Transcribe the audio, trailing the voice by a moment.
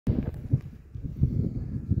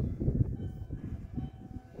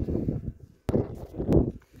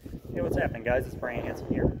happening, guys? It's Brian Hanson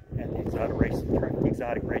here at the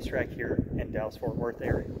Exotic Racetrack here in Dallas-Fort Worth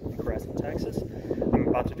area in Cresson, Texas. I'm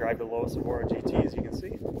about to drive the Lotus Evora GT, as you can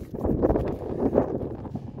see.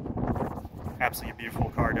 Absolutely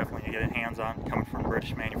beautiful car, definitely to get your hands on, coming from a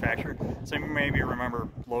British manufacturer. So you maybe remember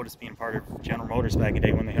Lotus being part of General Motors back in the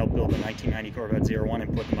day when they helped build the 1990 Corvette 01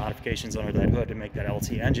 and put the modifications under that hood to make that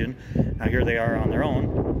LT engine. Now here they are on their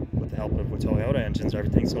own with the help of Toyota engines and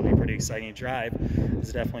everything, so it'll be pretty exciting to drive.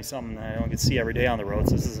 It's definitely something that I don't get to see every day on the road,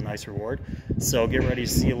 so this is a nice reward. So get ready to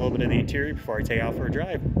see a little bit of the interior before I take out for a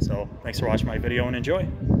drive. So thanks for watching my video and enjoy.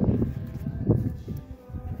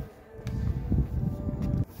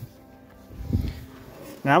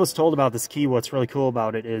 Now I was told about this key, what's really cool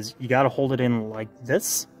about it is you got to hold it in like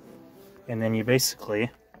this, and then you basically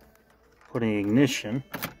put in the ignition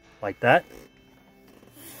like that,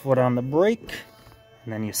 foot on the brake,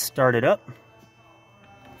 and then you start it up.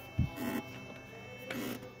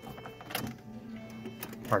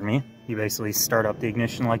 Pardon me. You basically start up the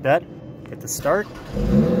ignition like that, hit the start.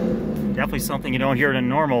 Definitely something you don't hear in a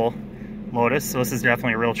normal Lotus, so this is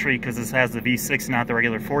definitely a real treat because this has the V6, not the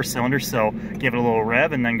regular 4-cylinder, so give it a little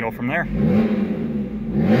rev and then go from there.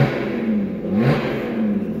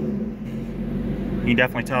 You can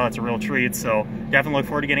definitely tell it's a real treat, so definitely look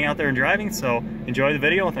forward to getting out there and driving. So enjoy the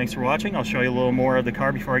video. Thanks for watching. I'll show you a little more of the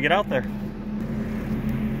car before I get out there.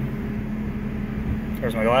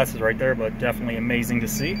 There's my glasses right there, but definitely amazing to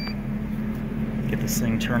see. Get this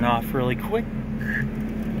thing turned off really quick.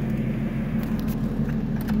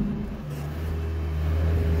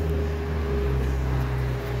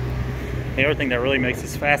 The other thing that really makes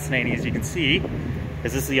this fascinating, as you can see,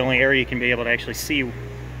 is this is the only area you can be able to actually see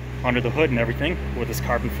under the hood and everything with this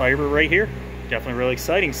carbon fiber right here. Definitely really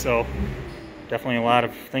exciting, so definitely a lot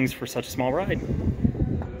of things for such a small ride.